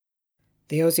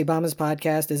The OCB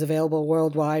Podcast is available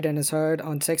worldwide and is heard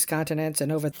on 6 continents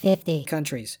and over 50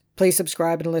 countries. Please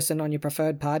subscribe and listen on your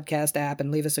preferred podcast app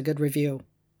and leave us a good review.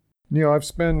 Neil, I've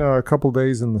spent a couple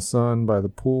days in the sun by the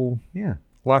pool. Yeah.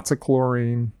 Lots of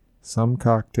chlorine, some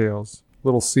cocktails.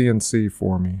 Little CNC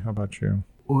for me. How about you?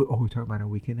 Oh, we're talking about our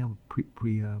weekend now?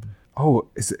 Oh,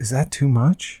 is that too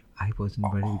much? I wasn't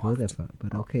ready to go that far,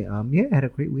 but okay. Yeah, I had a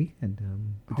great weekend.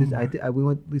 We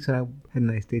went. Lisa and I had a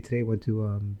nice day today. Went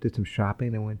to did some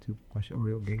shopping. I went to watch a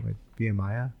real game with Via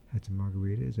Maya. Had some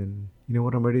margaritas, and you know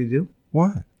what I'm ready to do?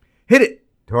 What? Hit it,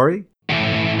 Tori.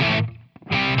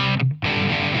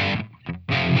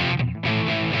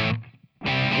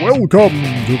 Welcome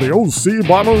to the OC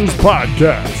Bombers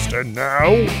Podcast, and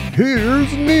now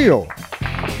here's Neil.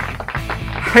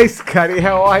 Hi, Scotty.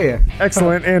 How are you?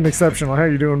 Excellent and exceptional. How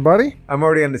you doing, buddy? I'm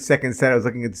already on the second set. I was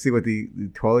looking to see what the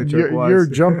toilet joke was. You're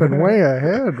jumping way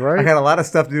ahead, right? I had a lot of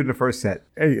stuff to do in the first set.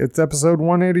 Hey, it's episode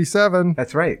 187.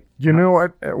 That's right. You know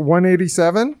what?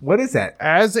 187? What is that?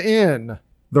 As in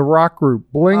the rock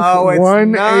group Blink Oh, it's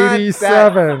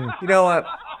 187. You know what?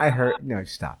 I heard. No,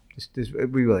 stop. Just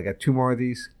we really got 2 more of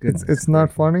these. Goodness It's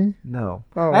not funny? No.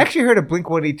 Oh. I actually heard a Blink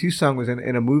 182 song was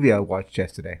in a movie I watched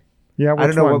yesterday. Yeah, I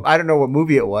don't know what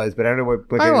movie it was, but I don't know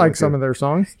what. I like some of their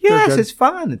songs. Yes, it's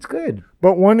fun. It's good.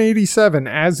 But 187,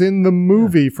 as in the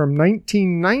movie from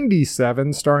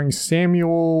 1997, starring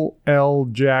Samuel L.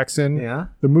 Jackson. Yeah.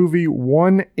 The movie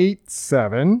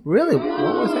 187. Really? What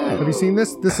was that? Have you seen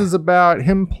this? This is about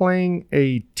him playing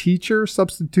a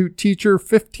substitute teacher,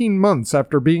 15 months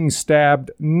after being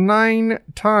stabbed 9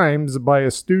 times by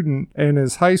a student in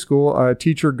his high school. A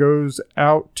teacher goes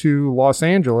out to Los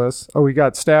Angeles. Oh, he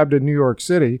got stabbed in New York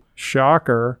City.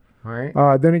 Shocker. All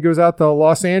right. Then he goes out to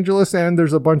Los Angeles, and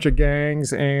there's a bunch of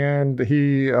gangs, and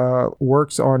he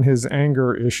works on his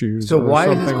anger issues. So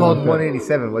why is it called like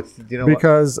 187?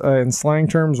 Because in slang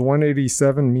terms,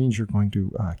 187 means you're going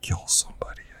to kill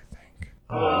somebody, I think.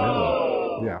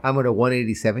 Oh, really? Yeah. I'm going to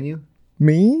 187 you?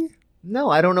 Me? No,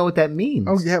 I don't know what that means.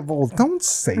 Oh, yeah. Well, don't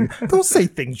say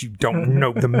things you don't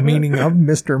know the meaning of,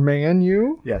 Mr. Man,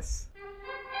 you. Yes.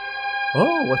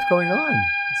 Oh, what's going on?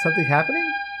 Is something happening?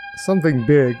 Something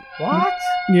big. What?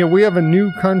 Yeah, we have a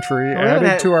new country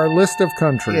added to our list of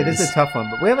countries. Yeah, this is a tough one,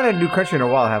 but we haven't had a new country in a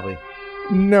while, have we?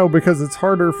 No, because it's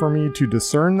harder for me to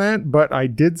discern that, but I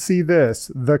did see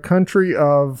this. The country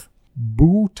of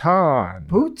Bhutan.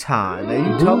 Bhutan.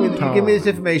 Now, you told me, you give me this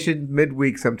information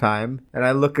midweek sometime, and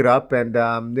I look it up, and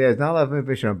there's not a lot of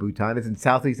information on Bhutan. It's in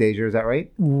Southeast Asia, is that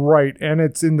right? Right, and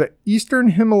it's in the eastern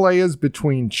Himalayas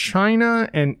between China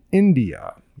and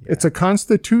India. Yeah. It's a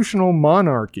constitutional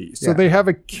monarchy. So they have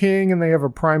a king and they have a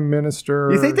prime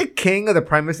minister. You think the king or the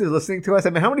prime minister is listening to us?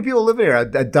 I mean, how many people live here?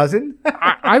 A dozen?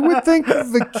 I would think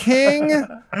the king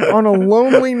on a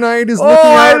lonely night is looking out.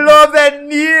 I love that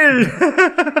Neil.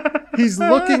 He's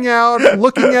looking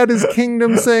at his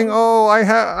kingdom saying,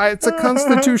 it's a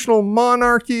constitutional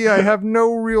monarchy. I have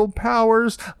no real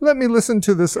powers. Let me listen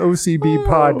to this OCB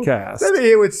podcast. Let me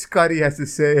hear what Scotty has to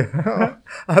say.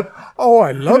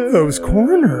 I love those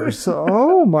corners.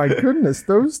 Oh my goodness,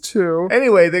 those two.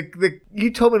 Anyway,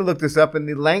 you told me to look this up, and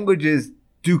the language is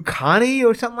Dukani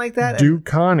or something like that.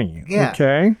 Dukani. Yeah.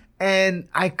 Okay. And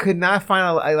I could not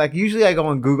find usually I go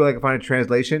on Google, I can find a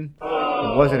translation.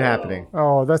 It wasn't happening.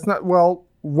 Oh, that's not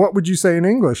what would you say in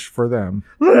English for them?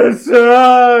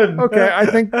 Listen. Okay, I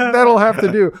think that'll have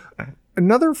to do.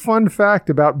 Another fun fact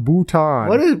about Bhutan.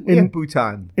 What is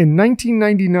Bhutan? In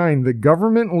 1999, the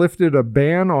government lifted a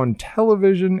ban on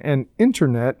television and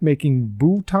internet, making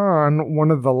Bhutan one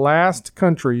of the last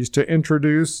countries to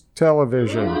introduce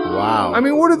television. Wow. I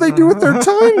mean, what did they do with their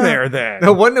time there then?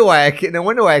 No wonder why I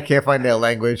can't find their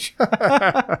language.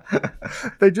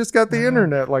 They just got the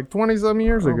internet like 20-some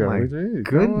years ago. My Jeez,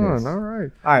 goodness. All right.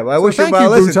 All right. Well, I wish thank you you,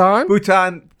 listen,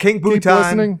 Bhutan. King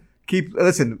Bhutan. Keep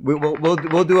listening. Listen.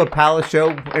 We'll do a palace show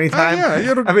anytime.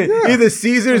 Either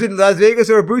Caesars in Las Vegas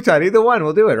or Bhutan. Either one,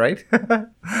 we'll do it, right?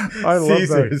 I love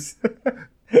Caesars. that.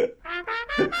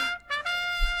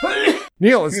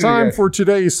 Neil, it's time for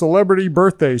today's celebrity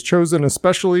birthdays, chosen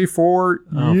especially for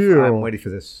you. I'm ready for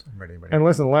this. I'm ready. And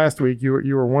listen, last week you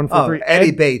were 1 for 3.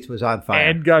 Eddie Bates was on fire.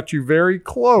 Ed got you very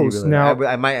close. Really, now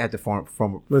I might have to form.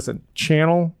 Listen,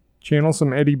 channel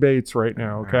some Eddie Bates right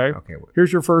now, okay? Okay.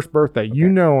 Here's your first birthday. Okay. You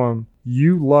know him.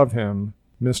 You love him,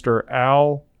 Mr.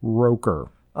 Al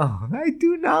Roker. Oh, I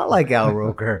do not like Al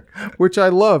Roker. Which I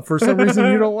love. For some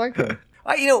reason, you don't like him.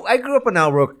 I grew up on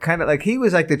Al Roker, kind of like he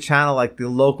was like the channel, like the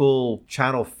local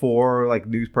Channel 4, like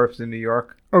news person in New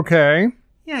York. Okay.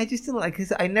 Yeah, I just didn't like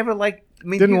his. I never liked.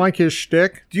 Didn't like his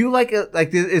shtick. Do you like it?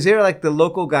 Like, is there like the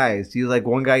local guys? Do you like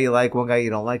one guy you like, one guy you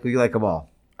don't like, or you like them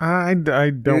all? I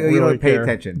don't You really don't pay care.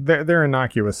 attention. They're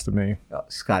innocuous to me. Oh,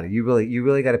 Scotty, you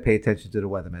really got to pay attention to the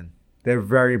weathermen. They're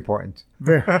very important.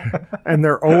 And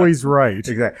they're always right.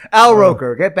 Exactly. Al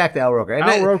Roker. Get back to Al Roker. And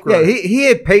Al Roker. Yeah, he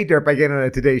had pay dirt by getting on a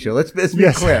Today Show. Let's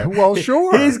be clear. Well,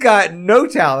 sure. He's got no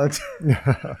talent.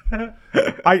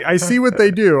 I see what they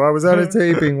do. I was at a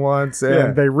taping once,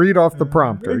 and they read off the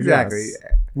prompter. Exactly.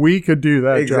 Yes. We could do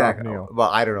that job, Neil. Well,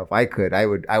 I don't know if I could. I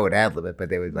would ad-lib it, but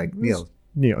they would like, Neil,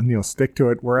 stick to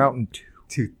it. We're out in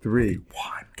 2, 3, 1.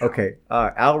 Okay.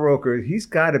 Al Roker, he's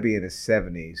got to be in his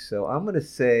 70s. So I'm going to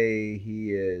say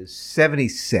he is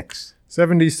 76.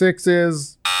 76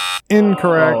 is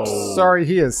incorrect. Oh. Sorry,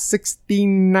 he is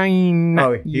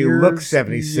 69 he years looks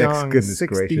 76. young. Goodness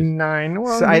 69.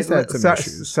 gracious. Well, he's had some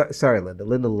issues. Sorry, Linda.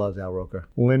 Linda loves Al Roker.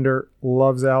 Linda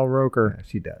loves Al Roker. Yeah,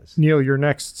 she does. Neil, your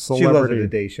next She loves celebrity. the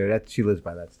Today Show. She lives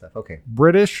by that stuff. Okay.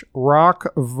 British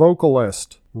rock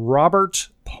vocalist Robert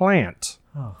Plant.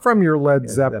 From your Led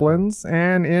Zeppelins,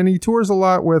 and he tours a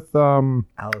lot with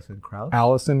Alison Krauss.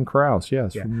 Alison Krauss,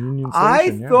 yes, Yeah. from Union I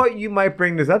Station. thought you might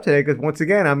bring this up today because once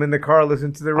again I'm in the car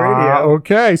listening to the radio.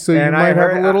 Okay, so you And might I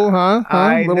heard- have a little,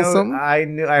 something.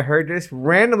 I heard this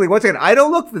randomly. Once again, I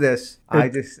don't look for this.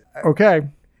 Okay,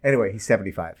 Anyway, he's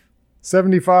 75.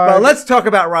 75. Well, let's talk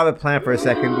about Robert Plant for a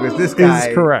second because this guy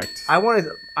is correct.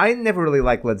 I never really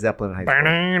liked Led Zeppelin in high school.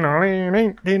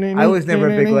 I was never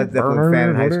a big Led Zeppelin fan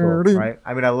in high school, right?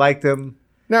 I mean, I liked them.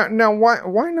 Now,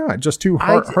 why not? Just too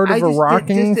hard of a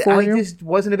rocking for you? I just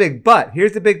wasn't a big. But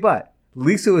here's the big but.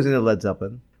 Lisa was into Led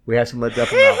Zeppelin. We have some Led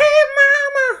Zeppelin. Hey,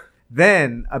 mama.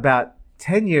 Then about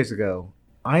 10 years ago,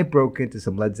 I broke into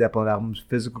some Led Zeppelin albums,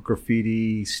 Physical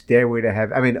Graffiti, Stairway to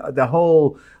Heaven. I mean, the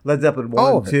whole Led Zeppelin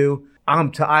 1 and 2.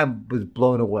 I was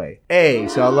blown away.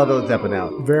 So I love Led Zeppelin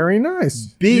now. Very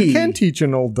nice. B. You can teach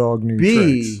an old dog new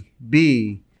tricks.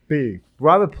 B.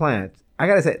 Robert Plant. I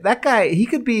gotta say, that guy,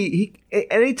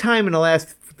 any time in the last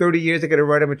 30 years I gotta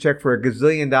write him a check for $1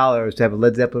 gazillion to have a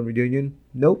Led Zeppelin reunion.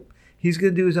 Nope. He's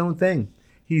gonna do his own thing.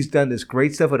 He's done this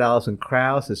great stuff with Alison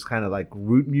Krauss, this kind of like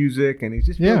root music, and he's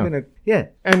just gonna.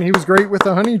 And he was great with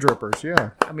the Honey Drippers, yeah.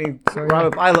 I mean,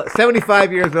 Robert,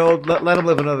 75 years old, let him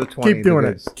live another 20. Keep doing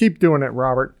it. Keep doing it,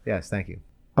 Robert. Yes, thank you.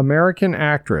 American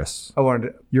actress. I wanted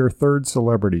to, your third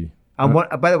celebrity.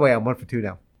 By the way, I'm 1 for 2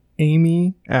 now.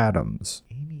 Amy Adams.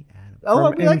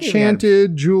 Oh, we like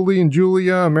Enchanted, Julie and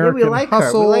Julia, American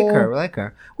Hustle. We like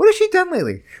her. What has she done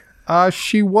lately?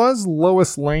 She was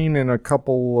Lois Lane in a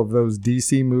couple of those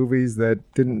DC movies that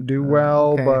didn't do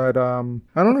well, but I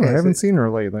don't know. I haven't seen her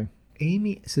lately.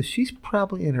 Amy, so she's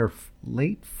probably in her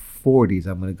late 40s.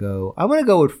 I'm gonna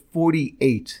go with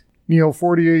 48. Neil,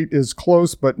 48 is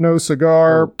close, but no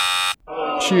cigar.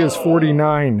 She is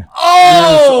 49.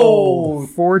 Oh,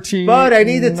 14. But I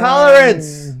need the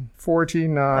tolerance.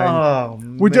 49. Oh,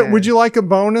 would you like a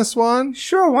bonus one?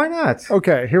 Sure, why not?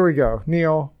 Okay, here we go.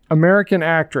 Neil, American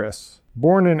actress,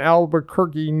 born in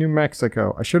Albuquerque, New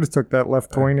Mexico. I should have took that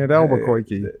left point at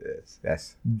Albuquerque.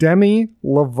 Yes. Demi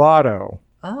Lovato.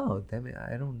 Oh, Demi,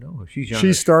 I don't know her. She's young.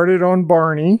 She started on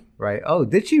Barney. Right. Oh,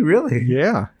 did she really?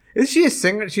 Yeah. Is she a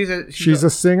singer? She's a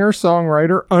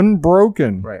singer-songwriter.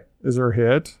 Unbroken. Right. Is her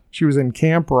hit. She was in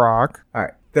Camp Rock. All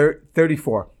right.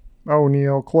 34. Oh,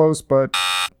 Neil, close, but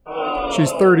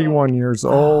she's 31 years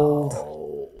old.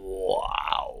 Oh,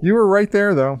 wow. You were right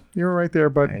there, though. You were right there,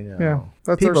 but yeah,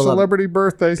 that's our celebrity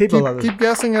birthdays. Keep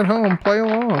guessing at home. Play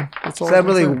along. That's all. So I'm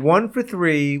really 1 for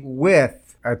 3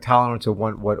 with a tolerance of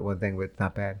one thing, but it's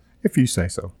not bad. If you say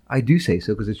so. I do say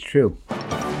so because it's true.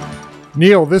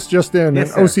 Neil, this just in,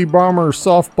 yes, an OC Bombers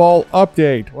softball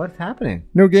update. What's happening?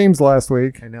 No games last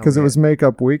week because it was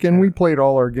makeup week, and we played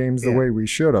all our games the way we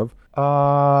should have.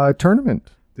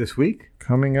 Tournament. This week?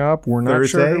 Coming up. We're not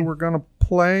sure who we're going to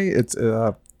play. It's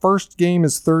first game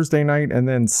is Thursday night and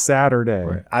then Saturday.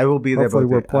 Right. I will be there. Hopefully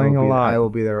we're playing a lot. I will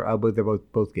be there. I'll be there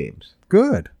both games.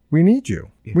 Good. We need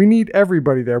you. Yeah. We need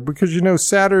everybody there because,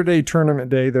 Saturday tournament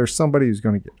day, there's somebody who's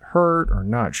going to get hurt or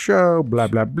not show, blah,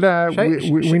 blah, blah.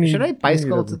 Should I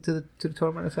bicycle to the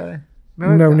tournament on Saturday?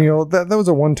 No, Neil, that was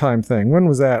a one-time thing. When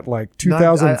was that? Like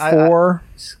 2004?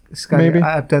 Scotty, maybe?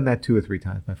 I've done that 2 or 3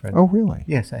 times, my friend. Oh, really?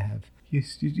 Yes, I have. You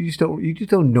just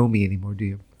don't know me anymore, do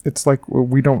you? It's like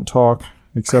we don't talk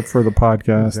except for the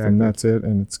podcast, and that's it,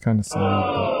 and it's kind of sad.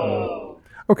 But,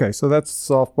 okay, so that's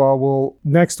softball.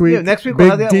 Next week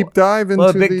big deep dive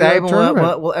into the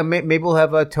tournament. And maybe we'll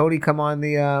have Tony come on the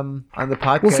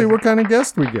podcast. We'll see what kind of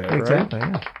guest we get. Exactly.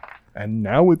 Right? Yeah. And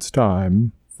now it's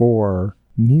time for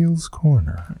Neil's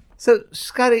Corner. So,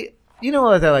 Scotty, you know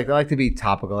what I like? I like to be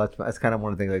topical. That's kind of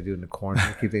one of the things I do in the corner.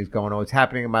 Keep things going on. What's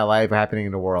happening in my life, happening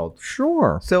in the world.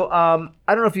 Sure. So, I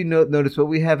don't know if you noticed, but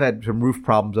we have had some roof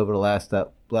problems over the last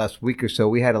last week or so,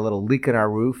 we had a little leak in our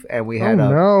roof, and we had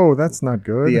no, that's not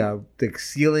good. The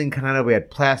ceiling kind of, we had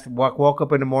plaster. Woke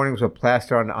up in the morning with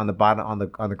plaster on the bottom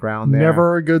on the ground there.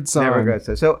 Never a good sign. Never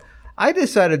good. So I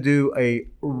decided to do a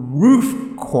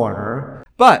roof corner.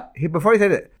 But before he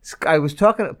said it, I was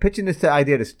pitching this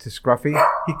idea to Scruffy.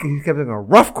 He kept saying a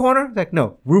rough corner. He's like,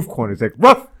 no, roof corner. He's like,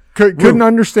 rough. Couldn't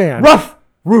understand. Rough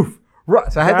roof.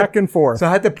 So I had Back and forth. So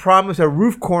I had to promise a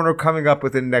roof corner coming up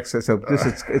within the next. So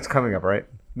it's coming up, right?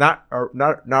 Not a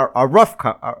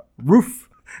roof,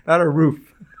 not a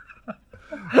roof.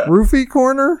 Roofy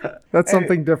corner? That's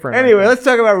something different. Anyway, let's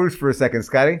talk about roofs for a second,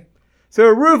 Scotty. So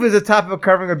a roof is the top of a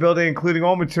covering a building, including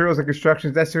all materials and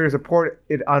constructions necessary to support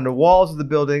it on the walls of the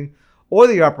building or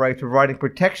the uprights, providing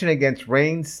protection against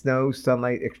rain, snow,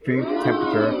 sunlight, extreme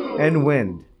temperature, and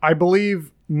wind. I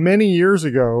believe many years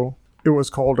ago it was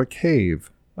called a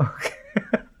cave. Okay.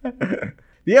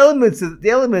 The elements of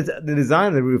the design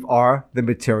of the roof are the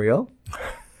material,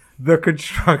 the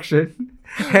construction,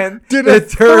 and did a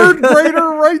third grader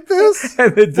write this?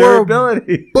 And the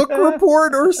durability. Book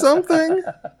report or something?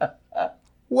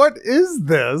 What is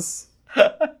this?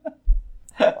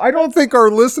 I don't think our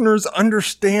listeners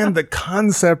understand the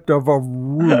concept of a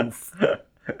roof.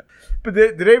 But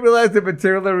did they realize the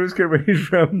material of the roofs can range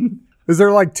from... Is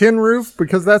there like tin roof?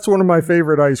 Because that's one of my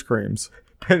favorite ice creams.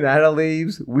 Banana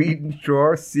leaves, wheat and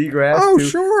straw, seagrass,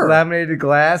 sure. Laminated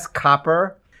glass,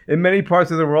 copper. In many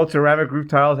parts of the world, ceramic roof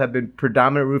tiles have been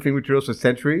predominant roofing materials for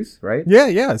centuries, right?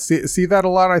 Yeah. See that a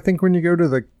lot, I think, when you go to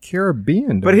the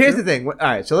Caribbean. But here's the thing. All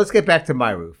right, so let's get back to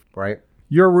my roof, right?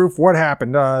 Your roof, what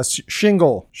happened?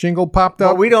 Shingle popped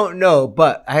up? Well, we don't know,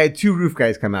 but I had 2 roof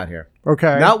guys come out here.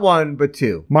 Okay. Not 1, but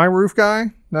 2. My roof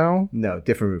guy? No,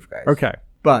 different roof guys. Okay.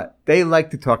 But they like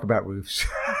to talk about roofs.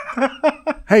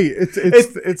 Hey,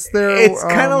 it's their. It's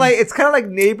kind of like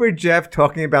neighbor Jeff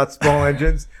talking about small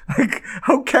engines. Like,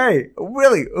 okay,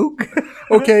 really?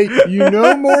 Okay, you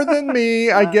know more than me.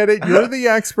 I get it. You're the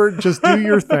expert. Just do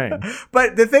your thing.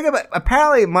 But the thing about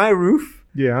apparently my roof,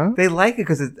 yeah, they like it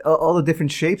because it's all the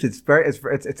different shapes. It's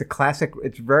a classic.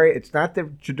 It's not the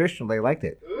traditional. They liked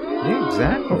it. Yeah,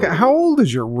 exactly. Okay, how old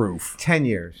is your roof? 10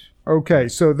 years. Okay,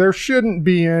 so there shouldn't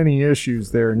be any issues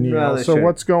there, Neil. No, so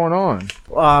what's going on?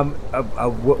 A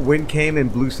wind came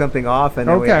and blew something off, and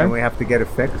then we have to get it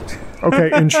fixed.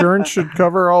 Okay, insurance should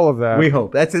cover all of that. We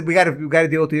hope. That's it. We got to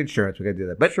deal with the insurance. We got to do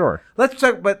that. But sure. Let's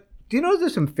talk. But do you know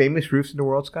there's some famous roofs in the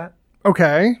world, Scott?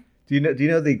 Okay. Do you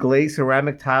know the glazed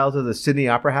ceramic tiles of the Sydney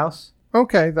Opera House?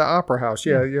 Okay, the Opera House.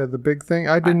 Yeah, the big thing.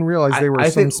 I didn't realize they were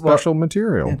some special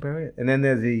material. Yeah, and then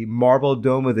there's the marble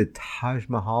dome of the Taj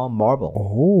Mahal marble.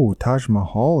 Oh, Taj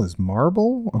Mahal is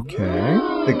marble? Okay.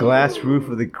 The glass roof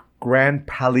of the Grand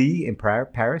Palais in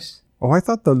Paris. Oh, I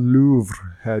thought the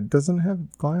Louvre doesn't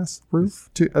have glass roof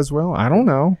as well. I don't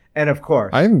know. And of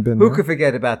course, I haven't been there. Who could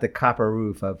forget about the copper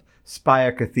roof of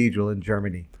Speyer Cathedral in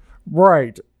Germany?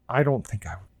 Right. I don't think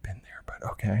I've been there, but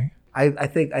okay. I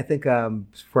think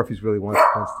Scruffy's really wants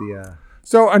the.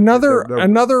 So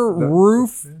another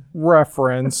roof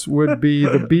reference would be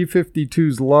the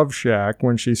B-52's Love Shack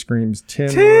when she screams tin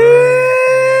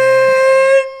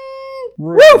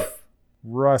roof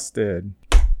rusted.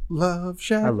 Love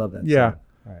Shack. I love that. Yeah. Song.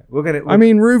 All right, I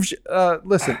mean, roofs.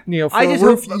 Listen, Neil. For a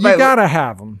roof, you gotta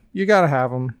have them. You gotta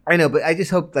have them. I know, but I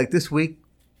just hope like this week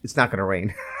it's not gonna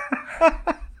rain.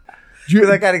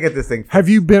 I got to get this thing fixed. Have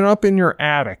you been up in your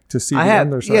attic to see the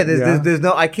end or something? Yeah, there's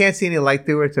no, I can't see any light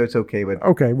through it, so it's okay. But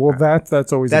okay, well that's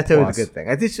always a good thing.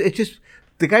 It's just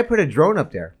the guy put a drone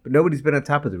up there, but nobody's been on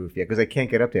top of the roof yet because I can't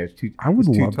get up there. It's too. I would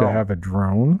love to have a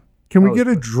drone. Can we get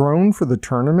a drone for the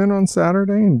tournament on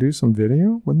Saturday and do some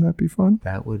video? Wouldn't that be fun?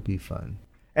 That would be fun.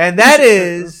 And that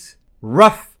is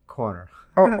Rough Corner.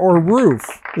 Or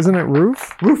roof. Isn't it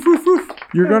roof? Roof.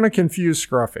 You're going to confuse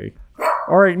Scruffy.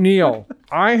 All right, Neil.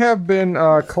 I have been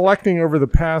collecting over the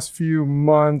past few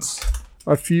months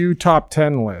a few top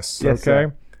 10 lists. Yes, okay.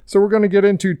 sir. So we're going to get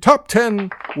into top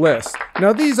 10 lists.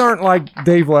 Now, these aren't like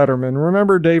Dave Letterman.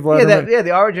 Remember Dave Letterman?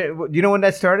 The origin. Do you know when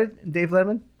that started, Dave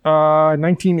Letterman?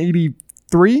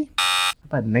 1983.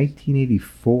 About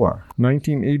 1984.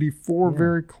 1984,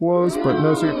 very close, but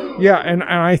no. Yeah, and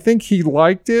I think he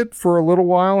liked it for a little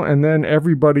while, and then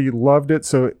everybody loved it,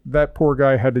 so that poor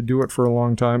guy had to do it for a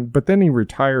long time. But then he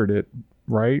retired it,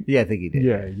 right? Yeah, I think he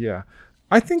did. Yeah.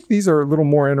 I think these are a little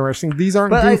more interesting. These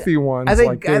aren't goofy ones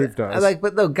like Dave does.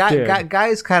 But no,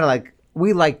 guys kind of like,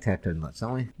 we like top 10 lists,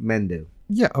 don't we? Men do.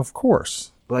 Yeah, of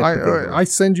course. Like I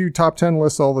send you top 10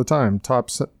 lists all the time. Top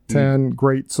 10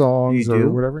 great songs or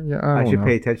whatever. Yeah, I should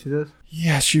pay attention to this?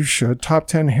 Yes, you should. Top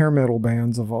 10 hair metal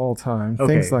bands of all time.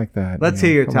 Okay. Things like that. Let's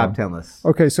hear your top 10 list.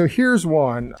 Okay, so here's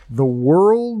one. The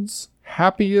world's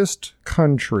happiest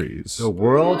countries. The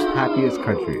world's happiest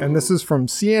country. And this is from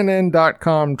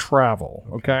CNN.com travel,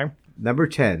 okay? Number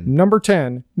 10. Number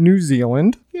 10, New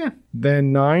Zealand. Yeah.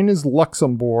 Then 9 is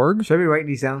Luxembourg. Should I be writing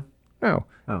these down? No.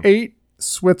 Oh. 8,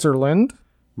 Switzerland.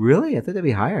 Really? I thought they'd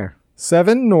be higher.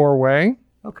 7, Norway.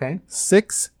 Okay.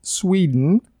 6,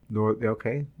 Sweden.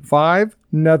 Okay. 5,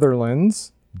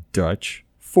 Netherlands. Dutch.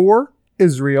 4,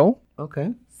 Israel.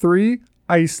 Okay. 3,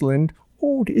 Iceland.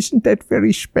 Oh, isn't that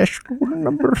very special?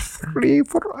 Number 3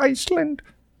 for Iceland.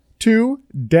 2,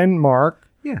 Denmark.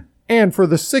 Yeah. And for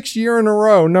the 6th year in a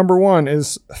row, number 1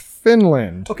 is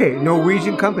Finland. Okay,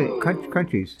 Norwegian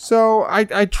countries. So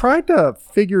I tried to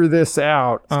figure this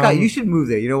out. Scott, you should move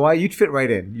there. You know why? You'd fit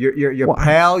right in. You're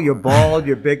pale, you're bald,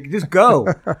 you're big. Just go.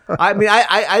 I mean,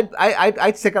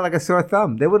 I'd stick out like a sore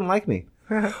thumb. They wouldn't like me.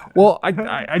 Well,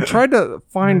 I tried to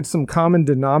find some common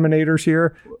denominators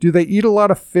here. Do they eat a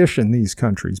lot of fish in these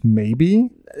countries? Maybe.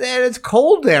 And it's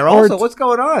cold there also. What's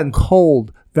going on?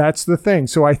 Cold. That's the thing.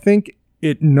 So I think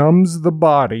it numbs the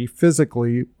body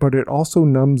physically, but it also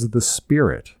numbs the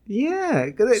spirit.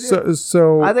 Yeah.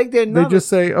 So I think they just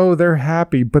say, oh, they're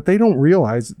happy, but they don't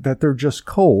realize that they're just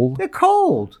cold. They're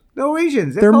cold.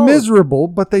 Norwegians. They're cold. miserable,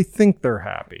 but they think they're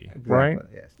happy, exactly, right?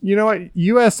 Yes. You know what?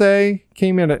 USA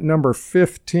came in at number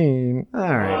 15. All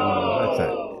right. Well, that's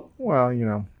it. Well, you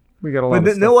know, we got a lot of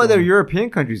But stuff no other going. European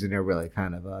countries in there really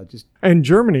kind of just... And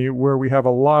Germany, where we have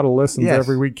a lot of listens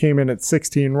every week, came in at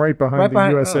 16, right behind the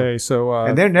USA. So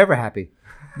and they're never happy.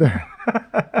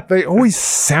 They always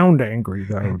sound angry,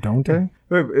 though, don't they?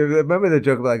 Remember the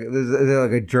joke about is there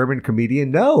like a German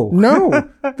comedian? No. No,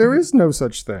 there is no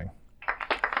such thing.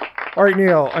 All right,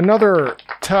 Neil, another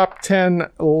top 10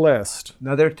 list.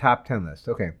 Another top 10 list.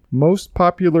 Okay. Most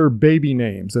popular baby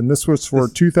names. And this was for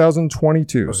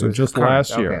 2022, so just current.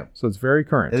 last year. Okay. So it's very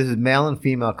current. This is male and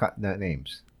female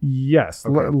names. Yes.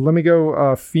 Okay. Let me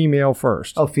go female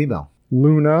first. Oh, female.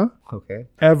 Luna. Okay.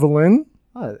 Evelyn.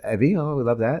 Oh, Evie. Oh, we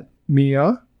love that.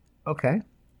 Mia. Okay.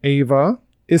 Ava.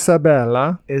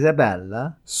 Isabella.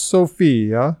 Isabella.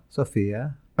 Sophia.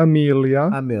 Sophia.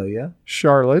 Amelia.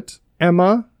 Charlotte.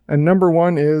 Emma. And number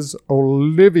 1 is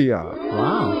Olivia.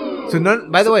 Wow. So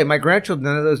none. By the way, my grandchildren,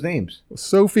 none of those names.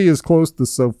 Sophie is close to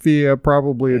Sophia,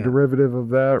 probably a derivative of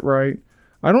that, right?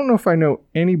 I don't know if I know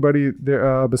anybody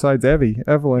there, besides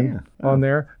Evelyn on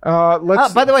there.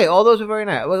 By the way, all those are very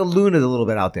nice. Well, Luna's a little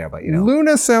bit out there, but you know.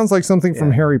 Luna sounds like something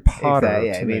from Harry Potter. Exactly.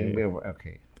 Yeah, I mean,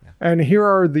 okay. Yeah. And here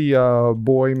are the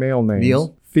boy male names.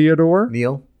 Neil. Theodore.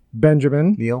 Neil.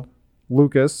 Benjamin. Neil.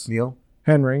 Lucas. Neil.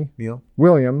 Henry. Neil.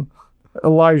 William.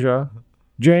 Elijah.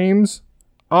 James.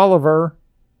 Oliver.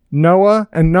 Noah.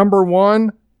 And number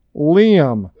 1,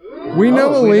 Liam. We know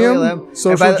Liam,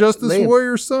 social justice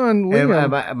warrior son, Liam.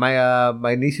 And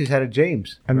my nieces had a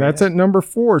James. And that's at number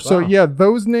 4. So, yeah,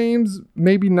 those names,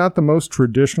 maybe not the most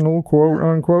traditional, quote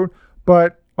unquote,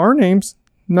 but our names,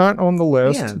 not on the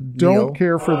list. Yeah, Don't Neil.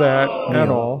 care for that at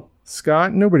all.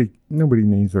 Scott, nobody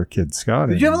names their kid Scott.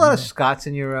 Did you have a lot of Scots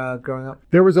in your growing up?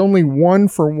 There was only one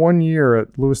for 1 year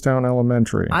at Lewistown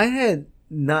Elementary. I had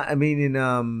not, I mean, in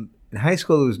high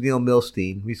school, it was Neil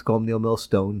Milstein. We used to call him Neil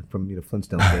Millstone from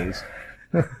Flintstone days.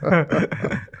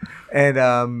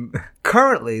 And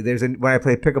currently, when I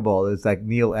play pickleball, there's like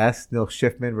Neil S, Neil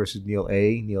Schiffman versus Neil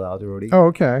A, Neil Alderodi. Oh,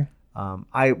 okay.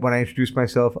 When I introduced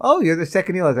myself, you're the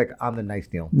second Neil. I was like, I'm the nice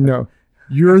Neil. No,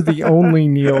 you're the only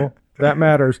Neil. That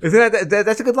matters. Isn't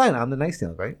that's a good line? I'm the nice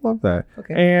Neil, right? Love that.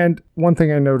 Okay. And one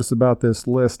thing I noticed about this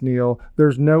list, Neil,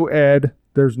 there's no Ed,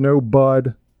 there's no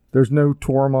Bud, there's no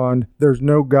Tormund, there's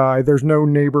no Guy, there's no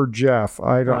neighbor Jeff.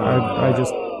 I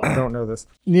just don't know this.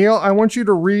 Neil, I want you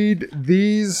to read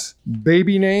these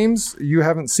baby names. You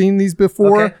haven't seen these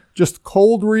before. Okay. Just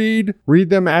cold read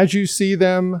them as you see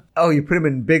them. Oh, you put them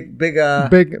in big.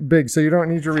 Big, so you don't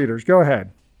need your readers. Go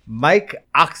ahead. Mike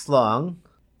Oxlong,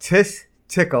 Tis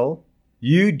Tickle,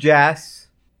 Hugh Jass,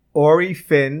 Ori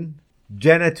Finn,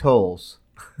 Jenna Tolles.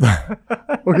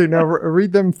 Okay, now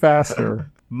read them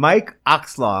faster. Mike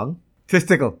Oxlong,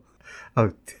 Tisticle.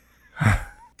 Oh,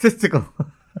 Tisticle.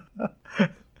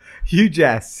 Hugh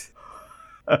Jass.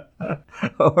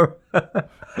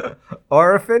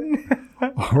 Orphan.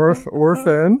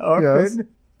 Orphan. Yes.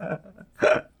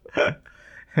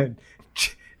 And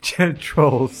Jenna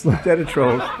Trolls. Jenna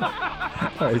Trolls.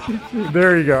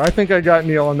 There you go. I think I got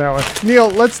Neil on that one. Neil,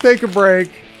 let's take a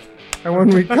break. And when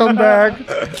we come back,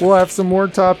 we'll have some more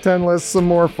top 10 lists, some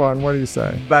more fun. What do you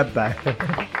say? Bye-bye.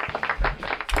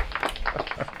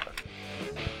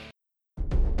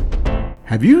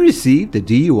 Have you received a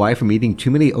DUI from eating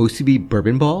too many OCB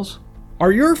bourbon balls?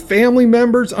 Are your family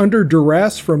members under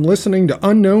duress from listening to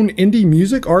unknown indie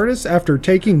music artists after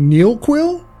taking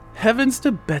NeilQuil? Heavens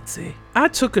to Betsy. I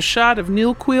took a shot of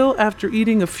Nyquil after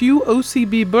eating a few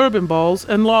OCB bourbon balls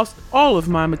and lost all of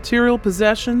my material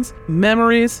possessions,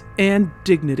 memories, and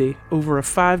dignity over a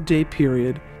 5-day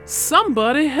period.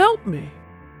 Somebody help me.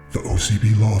 The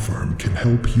OCB Law Firm can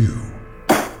help you.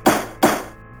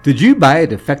 Did you buy a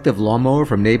defective lawnmower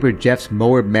from neighbor Jeff's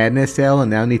Mower Madness sale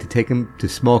and now need to take him to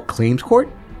small claims court?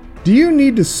 Do you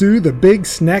need to sue the big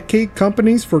snack cake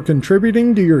companies for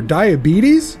contributing to your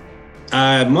diabetes?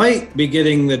 I might be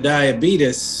getting the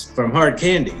diabetes from hard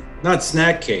candy, not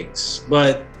snack cakes.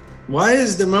 But why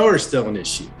is the mower still an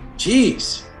issue?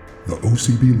 Jeez. The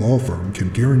OCB Law Firm can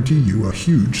guarantee you a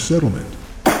huge settlement.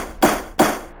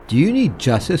 Do you need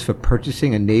justice for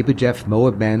purchasing a neighbor Jeff's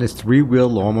Mower Madness 3-wheel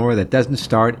lawnmower that doesn't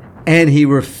start and he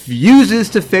refuses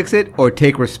to fix it or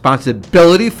take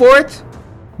responsibility for it?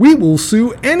 We will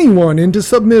sue anyone into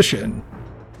submission.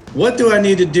 What do I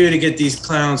need to do to get these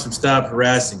clowns from stop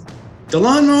harassing me? The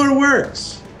lawnmower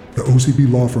works. The OCB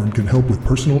Law Firm can help with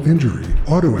personal injury,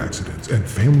 auto accidents, and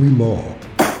family law.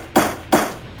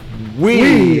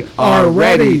 We are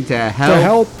ready to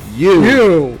help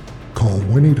you. Call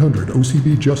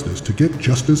 1-800-OCB-JUSTICE to get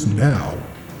justice now.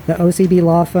 The OCB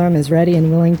Law Firm is ready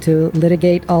and willing to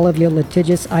litigate all of your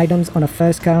litigious items on a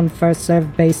first-come,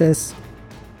 first-served basis.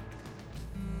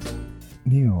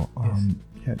 Neil,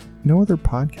 no other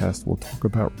podcast will talk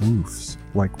about roofs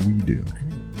like we do.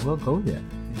 We'll go there.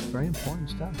 It's very important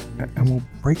stuff. And we'll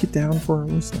break it down for our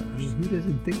listeners. I mean, who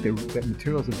doesn't think that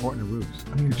material is important to roofs?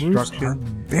 I mean, construction, roofs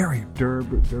are very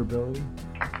durability.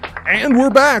 And we're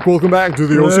back. Welcome back to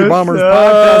the OC Bombers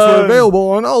podcast. We're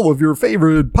available on all of your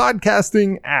favorite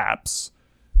podcasting apps.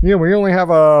 Yeah, we only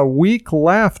have a week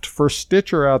left for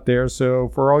Stitcher out there. So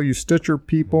for all you Stitcher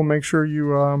people, make sure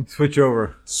you switch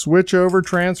over,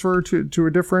 transfer to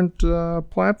a different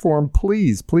platform.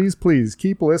 Please, please, please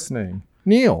keep listening.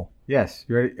 Neil. Yes.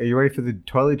 You ready? Are you ready for the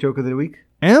toilet joke of the week?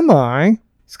 Am I?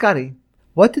 Scotty,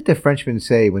 what did the Frenchman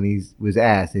say when he was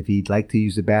asked if he'd like to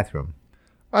use the bathroom?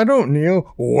 I don't,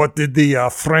 Neil. What did the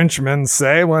Frenchman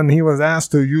say when he was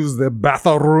asked to use the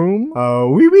bathroom?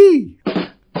 Oui, oui.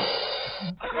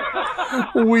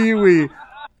 Wee wee.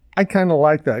 I kind of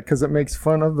like that because it makes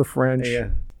fun of the French,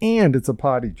 and it's a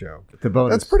potty joke. It's a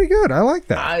bonus. That's pretty good. I like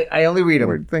that. I only read them.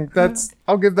 I think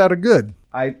I'll give that a good.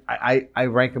 I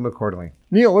rank them accordingly.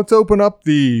 Neil, let's open up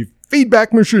the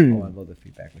feedback machine. Oh, I love the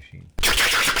feedback machine.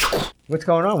 What's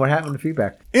going on? What happened to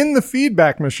feedback? In the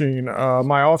feedback machine,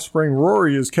 my offspring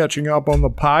Rory is catching up on the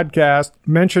podcast.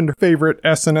 Mentioned favorite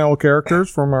SNL characters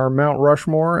from our Mount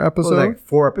Rushmore episode. Like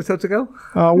 4 episodes ago?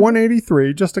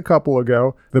 183, just a couple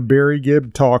ago. The Barry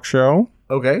Gibb talk show.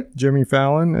 Okay. Jimmy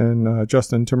Fallon and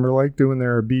Justin Timberlake doing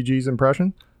their Bee Gees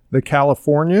impression. The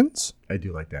Californians. I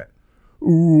do like that.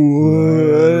 Ooh,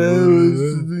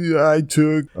 I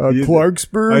took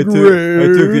Clarksburg Road. I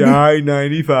took the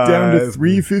I-95 down to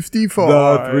 355.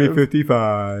 The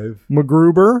 355.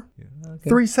 MacGruber. Yeah, okay.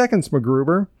 3 seconds,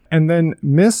 MacGruber. And then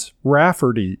Miss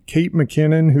Rafferty, Kate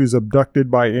McKinnon, who's abducted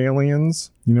by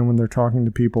aliens. You know, when they're talking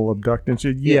to people abducted.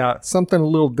 Something a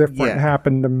little different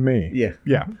happened to me.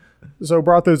 Yeah. So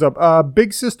brought those up.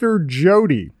 Big sister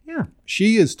Jody. Yeah.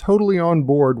 She is totally on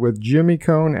board with Jimmy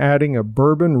Cone adding a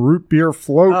bourbon root beer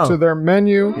float to their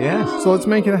menu. Yes. So let's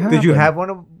make it happen. Did she have one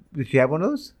of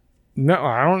those? No,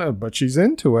 I don't know, but she's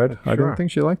into it. Sure. I didn't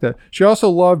think she liked that. She also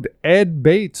loved Ed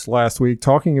Bates last week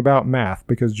talking about math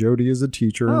because Jody is a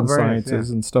teacher in sciences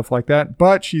and stuff like that.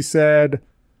 But she said,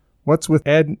 what's with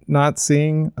Ed not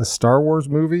seeing a Star Wars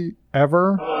movie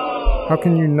ever? How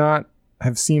can you not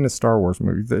have seen a Star Wars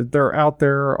movie? They're out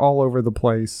there all over the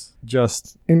place,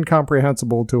 just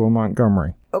incomprehensible to a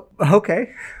Montgomery. Oh,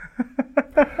 okay.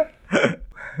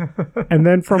 And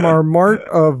then from our mart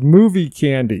of movie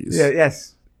candies.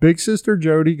 Yes. Big sister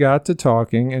Jody got to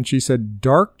talking, and she said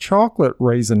dark chocolate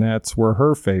Raisinets were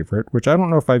her favorite, which I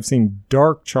don't know if I've seen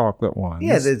dark chocolate ones.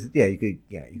 You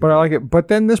could. But I like it. But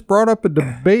then this brought up a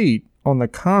debate on the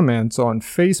comments on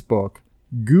Facebook.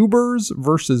 Goobers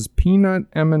versus peanut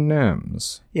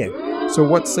M&Ms. Yeah. So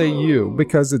what say you?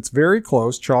 Because it's very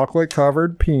close. Chocolate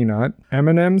covered peanut.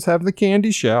 M&Ms have the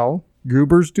candy shell.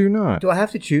 Goobers do not. Do I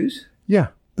have to choose? Yeah.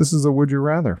 This is a would you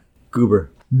rather.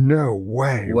 Goober. No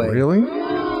way. Really?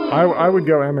 I would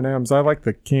go M&Ms. I like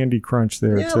the candy crunch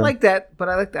there too. Yeah, I like that, but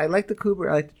I like the Goober.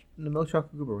 I like the milk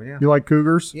chocolate Goober. Yeah. You like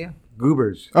Cougars? Yeah.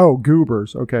 Goobers. Oh,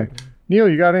 Goobers. Okay. Neil,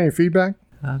 you got any feedback?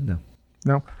 No.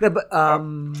 No. Yeah, but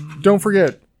don't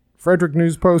forget Frederick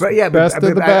News Post. Best of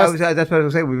the best. That's what I was going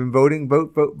to say. We've been voting.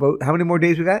 Vote. How many more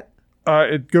days we got?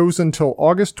 It goes until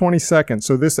August 22nd,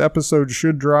 so this episode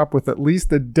should drop with at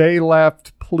least a day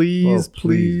left. Please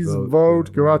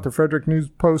vote. Go out to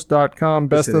fredericknewspost.com.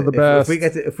 Best of the best.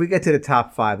 If we get to the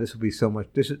top 5, this will be so much.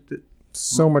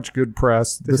 So much good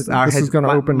press. This is going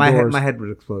to open my doors. My head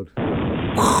would explode.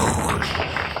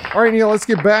 All right, Neil, let's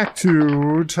get back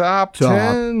to top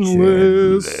 10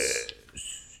 lists.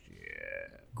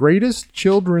 Greatest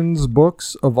children's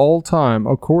books of all time,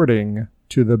 according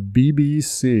to the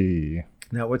BBC.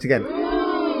 Now, once again,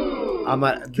 I'm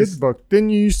not... Kids' book.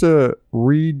 Didn't you used to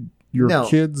read your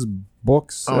kids'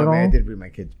 books at all? I did read my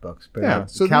kids' books. But yeah,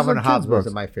 so Calvin and Hobbes books.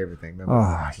 wasn't my favorite thing.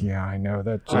 Yeah, I know.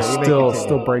 That just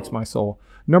still breaks my soul.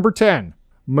 Number 10,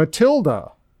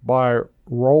 Matilda by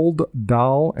Roald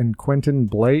Dahl and Quentin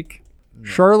Blake.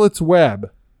 Charlotte's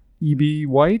Web, E.B.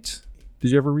 White.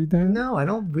 Did you ever read that? No, I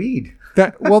don't read.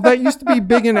 That used to be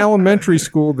big in elementary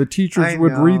school. The teachers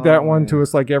would read that one to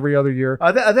us like every other year.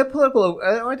 Aren't there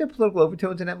political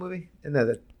overtones in that movie?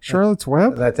 No, Charlotte's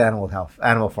Web? That's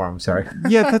Animal Farm, sorry.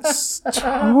 Yeah, that's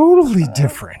totally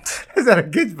different. Is that a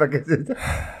kid's book?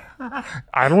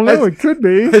 I don't know. It could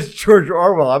be. It's George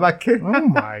Orwell. I'm not kidding. Oh,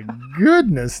 my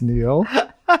goodness, Neil.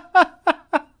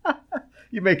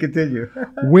 You may continue.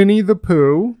 Winnie the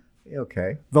Pooh.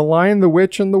 Okay. The Lion, the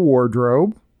Witch, and the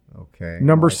Wardrobe. Okay.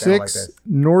 Number 6,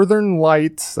 Northern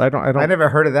Lights. I never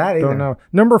heard of that either. Don't know.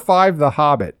 Number 5, The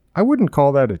Hobbit. I wouldn't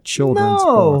call that a children's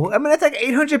book. No, I mean that's like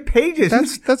 800 pages.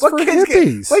 That's for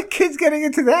hippies. What kid's getting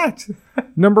into that?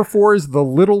 Number 4 is The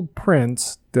Little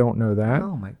Prince. Don't know that.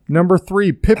 Oh my. Number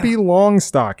 3, Pippi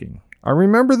Longstocking. I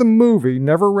remember the movie.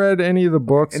 Never read any of the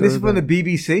books. And this is from the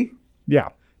BBC. Yeah.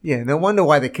 Yeah, no wonder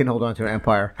why they can hold on to an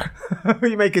empire.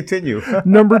 You may continue.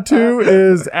 Number 2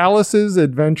 is Alice's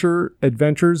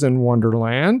Adventures in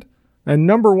Wonderland. And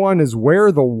number 1 is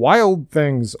Where the Wild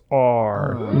Things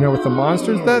Are. With the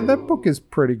monsters. That book is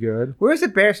pretty good. Where's the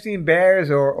Bearstein Bears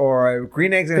or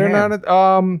Green Eggs and Ham? They're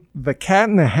not The Cat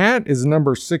in the Hat is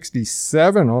number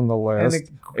 67 on the list.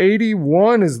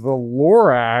 81 is the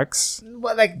Lorax.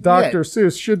 Well, Dr.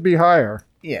 Seuss should be higher.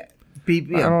 Yeah.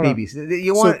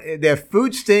 BBs. Their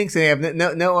food stinks and they have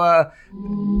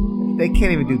they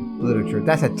can't even do literature.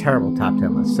 That's a terrible top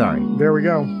 10 list. Sorry. There we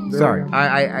go. Sorry.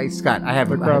 Scott, I have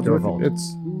to revolt.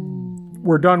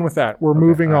 We're done with that. We're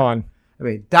moving on. I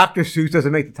mean, Dr. Seuss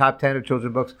doesn't make the top 10 of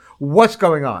children's books. What's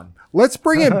going on? Let's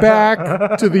bring it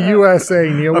back to the USA,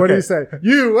 Neil. What do you say?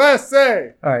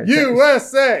 USA! All right.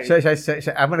 USA!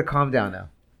 I'm going to calm down now.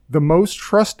 The most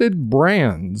trusted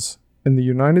brands in the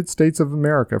United States of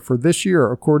America for this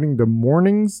year, according to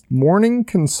Morning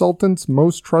Consultant's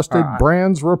Most Trusted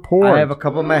Brands Report. I have a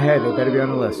couple in my head. They better be on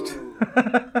the list.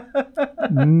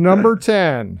 Number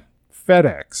 10,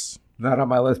 FedEx. Not on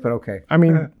my list, but okay. I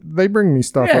mean, they bring me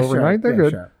stuff overnight. They're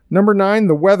good. Sure. Number 9,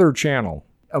 the Weather Channel.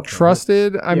 Okay.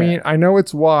 Trusted. I mean, I know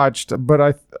it's watched, but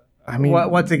I mean,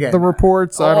 once again, the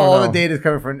reports. I don't know. All the data is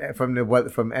coming from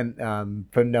NOAA.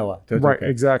 So right, okay.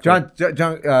 exactly.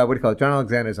 John, what do you call it? John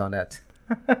Alexander's on that.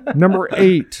 Number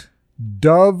 8,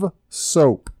 Dove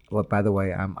soap. Well, by the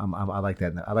way, I like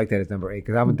that. I like that as number 8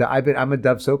 because I'm a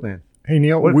Dove soap man. Hey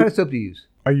Neil, what kind of soap do you use?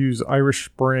 I use Irish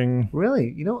Spring.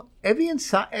 Really? Evie and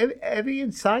Cy used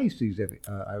to use Irish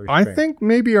Spring. I think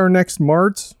maybe our next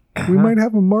Marts, we might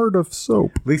have a Mart of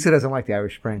soap. Lisa doesn't like the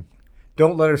Irish Spring.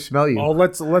 Don't let her smell you. Oh,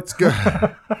 let's go.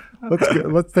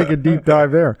 Let's take a deep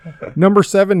dive there. Number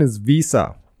 7 is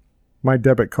Visa, my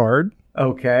debit card.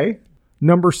 Okay.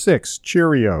 Number 6,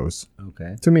 Cheerios.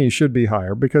 Okay. To me, should be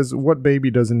higher because what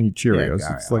baby doesn't eat Cheerios?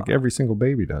 Yeah, it's like every single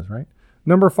baby does, right?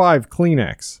 Number 5,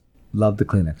 Kleenex. Love the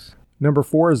Kleenex. Number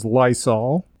 4 is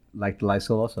Lysol. Like the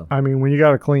Lysol also. I mean, when you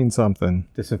got to clean something.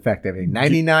 Disinfect everything.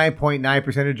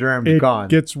 99.9% of germs gone.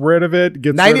 Gets rid of it.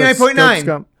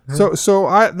 99.9.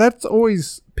 So that's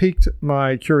always piqued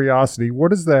my curiosity.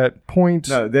 What is that point?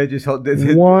 No, they just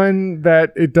one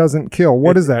that it doesn't kill.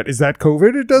 What is that? Is that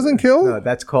COVID? It doesn't kill? No,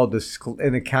 that's called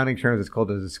in accounting terms. It's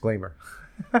called a disclaimer.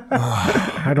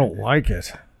 I don't like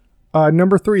it.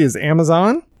 Number 3 is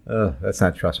Amazon. That's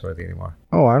not trustworthy anymore.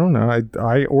 Oh, I don't know.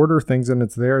 I order things and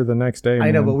it's there the next day.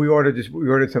 I know, but we ordered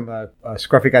some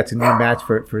Scruffy got some new mats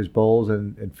for his bowls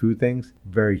and food things.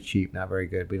 Very cheap, not very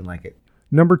good. We didn't like it.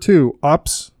 Number 2,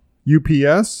 UPS,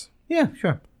 UPS. Yeah,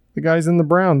 sure. The guys in the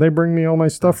brown, they bring me all my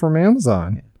stuff from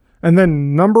Amazon. Yeah. And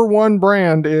then number 1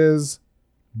 brand is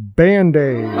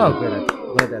Band-Aid. Oh, good. I'm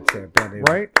glad that's there. Band-Aid.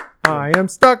 Right? I am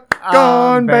stuck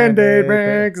on Band-Aid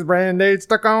mix. Band-Aid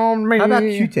stuck on me. How about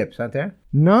Q-tips? Aren't there?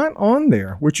 Not on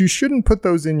there, which you shouldn't put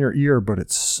those in your ear, but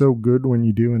it's so good when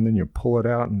you do, and then you pull it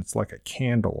out, and it's like a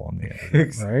candle on the end of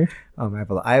it, right?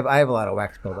 I have a lot of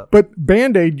wax built up. But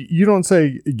Band-Aid, you don't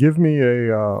say, give me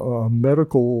a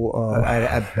medical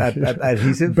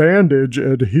adhesive? bandage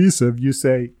adhesive. You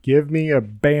say, give me a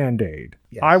Band-Aid.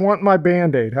 Yes. I want my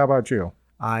Band-Aid. How about you?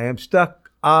 I am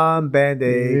stuck on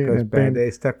Band-Aid because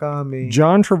Band-Aid stuck on me.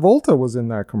 John Travolta was in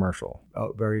that commercial.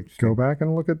 Oh, very interesting. Go back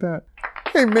and look at that.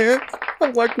 Hey, man,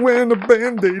 I like wearing a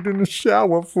Band-Aid in the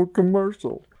shower for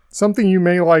commercial. Something you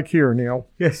may like here, Neil.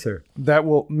 Yes, sir. That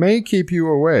may keep you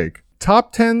awake.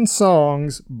 Top 10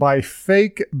 songs by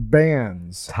fake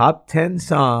bands. Top 10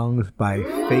 songs by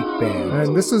fake bands.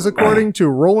 And this is according to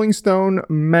Rolling Stone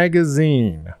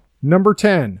magazine. Number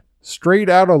 10, Straight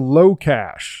Outta Low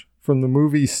Cash from the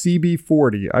movie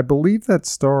CB40. I believe that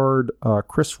starred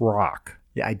Chris Rock.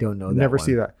 Yeah, I don't know that Never one.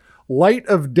 see that. Light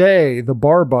of Day, the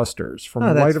Barbusters from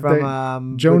Light of Day.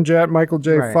 Joan Jett, Michael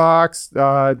J. Right. Fox.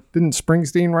 Didn't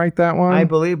Springsteen write that one? I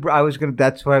believe I was gonna.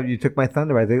 That's why you took my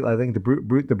thunder. I think the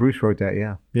Bruce wrote that.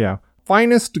 Yeah. Yeah.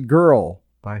 Finest Girl.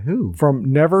 By who?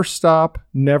 From Never Stop,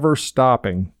 Never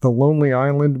Stopping, the Lonely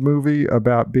Island movie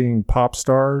about being pop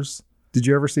stars. Did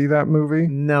you ever see that movie?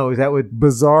 No. Is that what?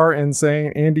 Bizarre,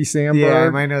 Insane, Andy Samberg. Yeah, I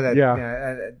might know that.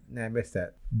 Yeah. I missed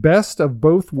that. Best of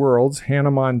Both Worlds,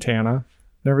 Hannah Montana.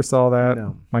 Never saw that.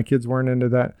 No. My kids weren't into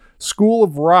that. School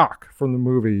of Rock from the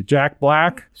movie. Jack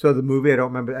Black. So the movie, I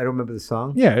don't remember the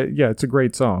song. Yeah, it's a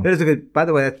great song. That is a good. By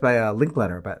the way, that's by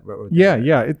Linklater. Yeah.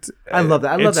 I love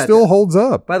that. I love that. It still holds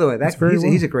up. By the way,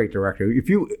 he's a great director. If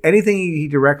anything he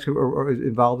directs or is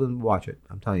involved in, watch it.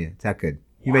 I'm telling you, it's that good.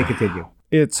 You may continue.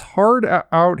 It's Hard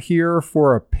Out Here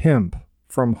for a Pimp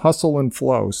from Hustle and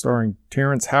Flow, starring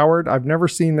Terrence Howard. I've never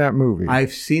seen that movie.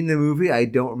 I've seen the movie. I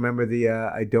don't remember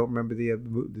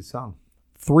the song.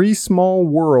 Three Small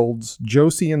Worlds,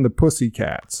 Josie and the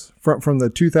Pussycats from the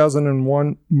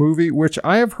 2001 movie, which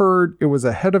I have heard it was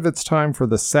ahead of its time for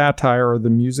the satire of the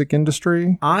music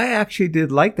industry. I actually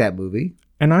did like that movie.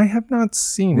 And I have not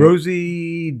seen it.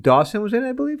 Rosie Dawson was in it,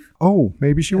 I believe. Oh,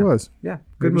 maybe she was. Yeah,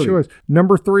 good maybe movie. she was.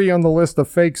 Number 3 on the list of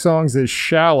fake songs is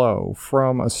Shallow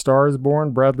from A Star Is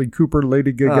Born, Bradley Cooper,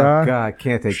 Lady Gaga. Oh, God,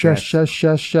 can't take that.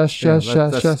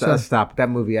 Stop. That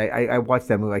movie, I watched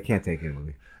that movie. I can't take it.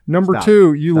 Movie. Number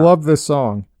 2, you love this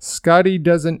song. Scotty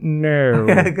Doesn't Know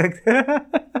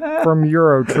from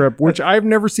Eurotrip, which I've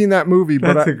never seen that movie.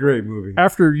 But That's a great movie.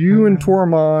 After you and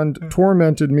Tormund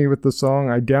tormented me with the song,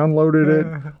 I downloaded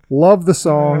it. Love the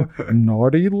song.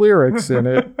 Naughty lyrics in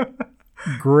it.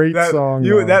 Great song.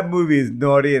 That movie is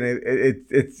naughty and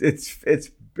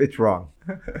it's wrong.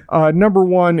 Number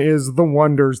 1 is The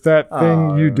Wonders, that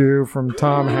thing you do from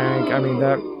Tom Hanks. I mean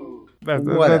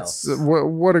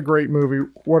what a great movie.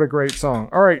 What a great song.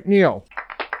 All right, Neil.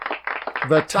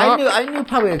 I knew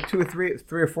probably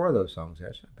three or four of those songs.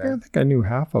 I think I knew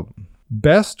half of them.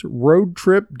 Best road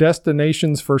trip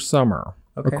destinations for summer,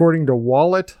 according to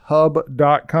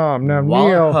WalletHub.com. Now,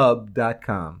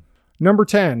 WalletHub.com. Number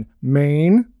 10,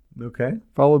 Maine. Okay.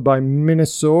 Followed by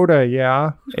Minnesota,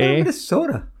 yeah. Who's got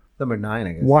Minnesota? Number 9,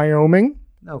 I guess. Wyoming.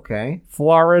 Okay.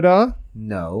 Florida.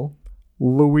 No.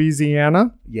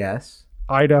 Louisiana. Yes.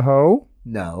 Idaho.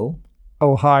 No.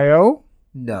 Ohio.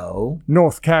 No.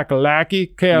 North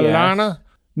Kakalaki, Carolina. Yes.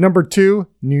 Number 2,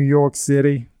 New York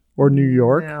City or New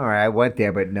York. All right, I went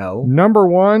there, but no. Number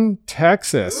 1,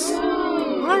 Texas.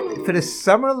 What? For the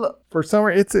summer? For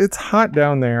summer, it's hot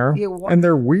down there, and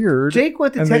they're weird. Jake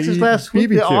went to Texas last week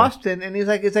to Austin, and it was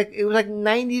like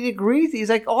 90 degrees. He's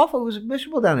like awful. It was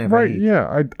miserable down there. Right?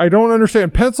 Yeah, I don't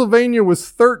understand. Pennsylvania was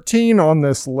 13 on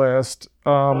this list.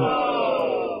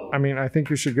 I mean, I think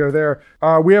you should go there.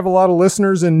 We have a lot of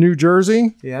listeners in New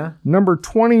Jersey. Yeah. Number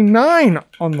 29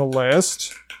 on the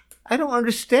list. I don't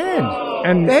understand.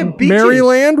 And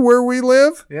Maryland, where we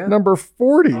live, number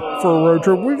 40 for a road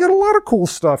trip. We got a lot of cool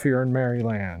stuff here in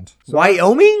Maryland. So,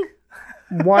 Wyoming?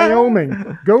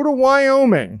 Wyoming. Go to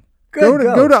Wyoming. Go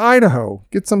to Idaho.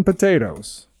 Get some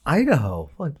potatoes. Idaho?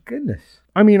 My goodness.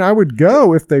 I mean, I would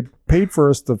go if they paid for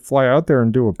us to fly out there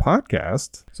and do a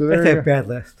podcast. So that's a bad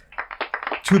list.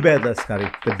 Too bad list, Scotty.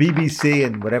 The BBC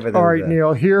and whatever. All right,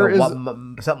 Neil. Here is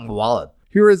something wallet.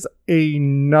 Here is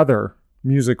another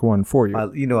music one for you. I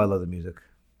love the music.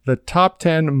 The top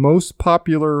 10 most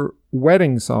popular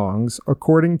wedding songs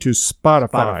according to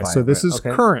Spotify. So this is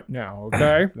current now,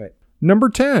 okay? Right. Number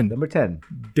 10. Number 10.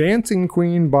 Dancing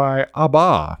Queen by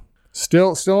ABBA.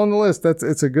 Still on the list.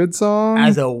 It's a good song.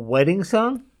 As a wedding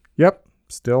song? Yep.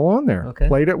 Still on there. Okay.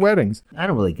 Played at weddings. I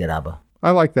don't really get ABBA.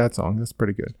 I like that song. That's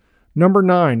pretty good. Number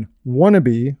 9,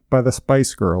 Wannabe by the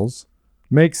Spice Girls.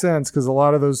 Makes sense because a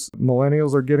lot of those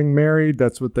millennials are getting married.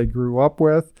 That's what they grew up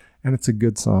with. And it's a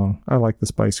good song. I like the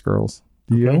Spice Girls.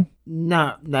 Do you?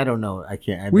 No, I don't know. I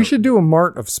can't. We should do a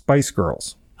mart of Spice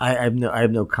Girls. I have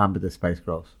no comment with the Spice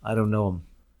Girls. I don't know them.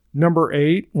 Number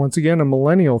 8, once again, a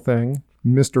millennial thing.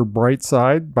 Mr.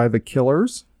 Brightside by the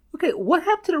Killers. Okay, what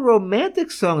happened to the romantic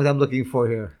songs I'm looking for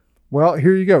here? Well,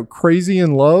 here you go. Crazy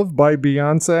in Love by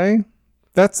Beyonce.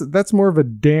 That's more of a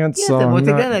dance song. Yeah, once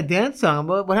again, a dance song.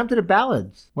 What happened to the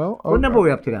ballads? Well, what number are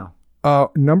we up to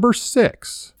now? Number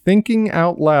 6, Thinking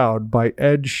Out Loud by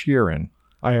Ed Sheeran.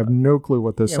 I have no clue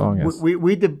what this song is.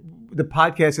 The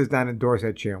podcast does not endorse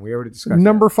Ed Sheeran. We already discussed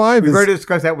Number that. 5 We've already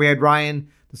discussed that. We had Ryan,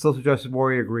 the social justice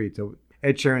warrior, agreed. So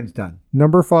Ed Sheeran's done.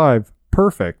 Number 5,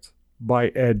 Perfect by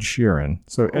Ed Sheeran.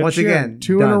 So Ed Once Sheeran, again,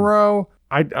 2 done. in a row.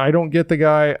 I don't get the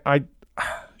guy.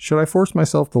 Should I force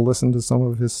myself to listen to some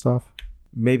of his stuff?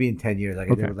 Maybe in 10 years I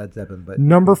can do with Led Zeppelin. But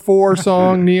Number 4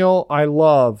 song, Neil, I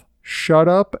love Shut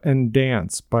Up and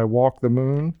Dance by Walk the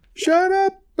Moon. Shut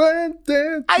up and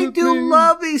dance. I with do me.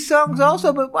 love these songs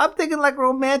also, but I'm thinking like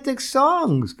romantic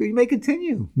songs. You may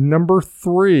continue. Number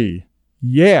 3,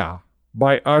 Yeah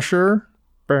by Usher.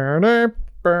 Burn it,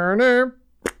 burn it.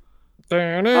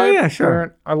 Oh, yeah,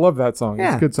 sure. I love that song.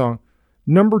 Yeah. It's a good song.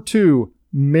 Number 2,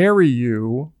 Marry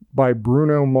You by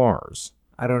Bruno Mars.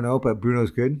 I don't know, but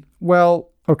Bruno's good. Well,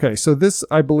 okay, so this,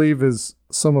 I believe, is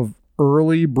some of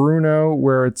early Bruno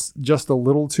where it's just a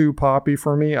little too poppy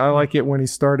for me. I like it when he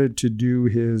started to do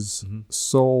his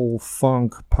soul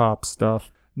funk pop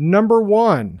stuff. Number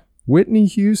 1, Whitney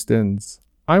Houston's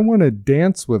I Want to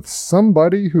Dance with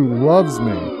Somebody Who Loves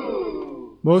Me.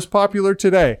 Most popular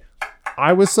today.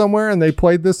 I was somewhere and they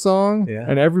played this song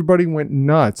and everybody went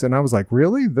nuts. And I was like,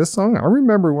 really? This song? I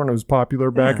remember when it was popular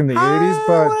back in the 80s,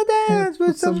 but I want to dance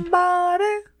with somebody.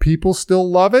 People still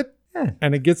love it. Yeah.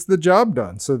 And it gets the job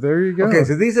done. So there you go. Okay,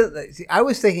 so these are. See, I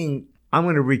was thinking I'm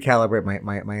going to recalibrate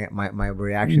my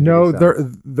reaction. No, to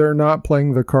these they're not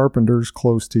playing the Carpenters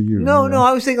close to you. No, you know? no,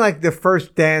 I was thinking like the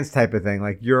first dance type of thing.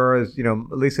 Like yours,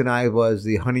 Lisa and I was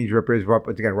the Honey Drippers.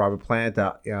 Again, Robert Plant.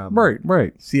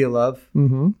 Right. Sea of Love.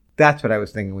 Mm-hmm. That's what I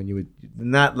was thinking when you would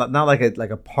not like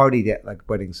a party like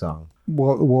wedding song.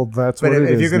 Well, that's but what it is.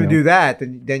 But if you're going to Neil. do that,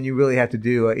 then you really have to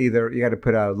do either you got to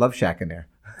put a Love Shack in there.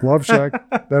 Love Shack.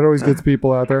 That always gets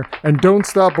people out there. And Don't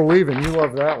Stop Believing. You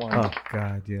love that one. Oh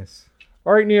God, yes.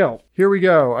 All right, Neil. Here we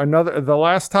go. The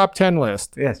last top 10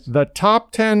 list. Yes. The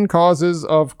top 10 causes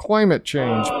of climate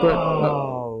change. But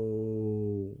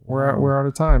we're out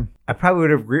of time. I probably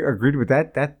would have agreed with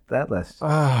that list.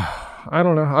 I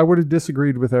don't know. I would have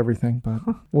disagreed with everything, but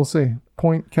we'll see.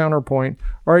 Point, counterpoint.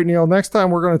 All right, Neil. Next time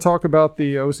we're going to talk about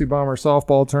the OC Bomber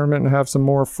softball tournament and have some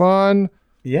more fun.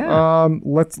 Yeah.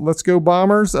 Let's go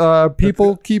Bombers.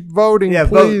 People keep voting, yeah,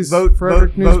 please. Vote,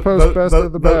 Frederick News Post, best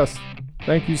of the vote. best.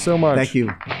 Thank you so much. Thank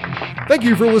you. Thank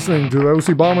you for listening to the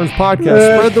OC Bombers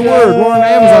podcast. Spread the word. We're on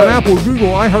Amazon, Apple, Google,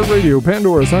 iHeartRadio,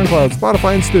 Pandora, SoundCloud,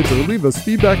 Spotify, and Stitcher. Leave us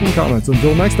feedback and comments.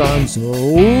 Until next time, so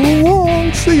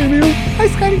long. See you, Neil. Hi,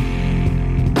 Scotty.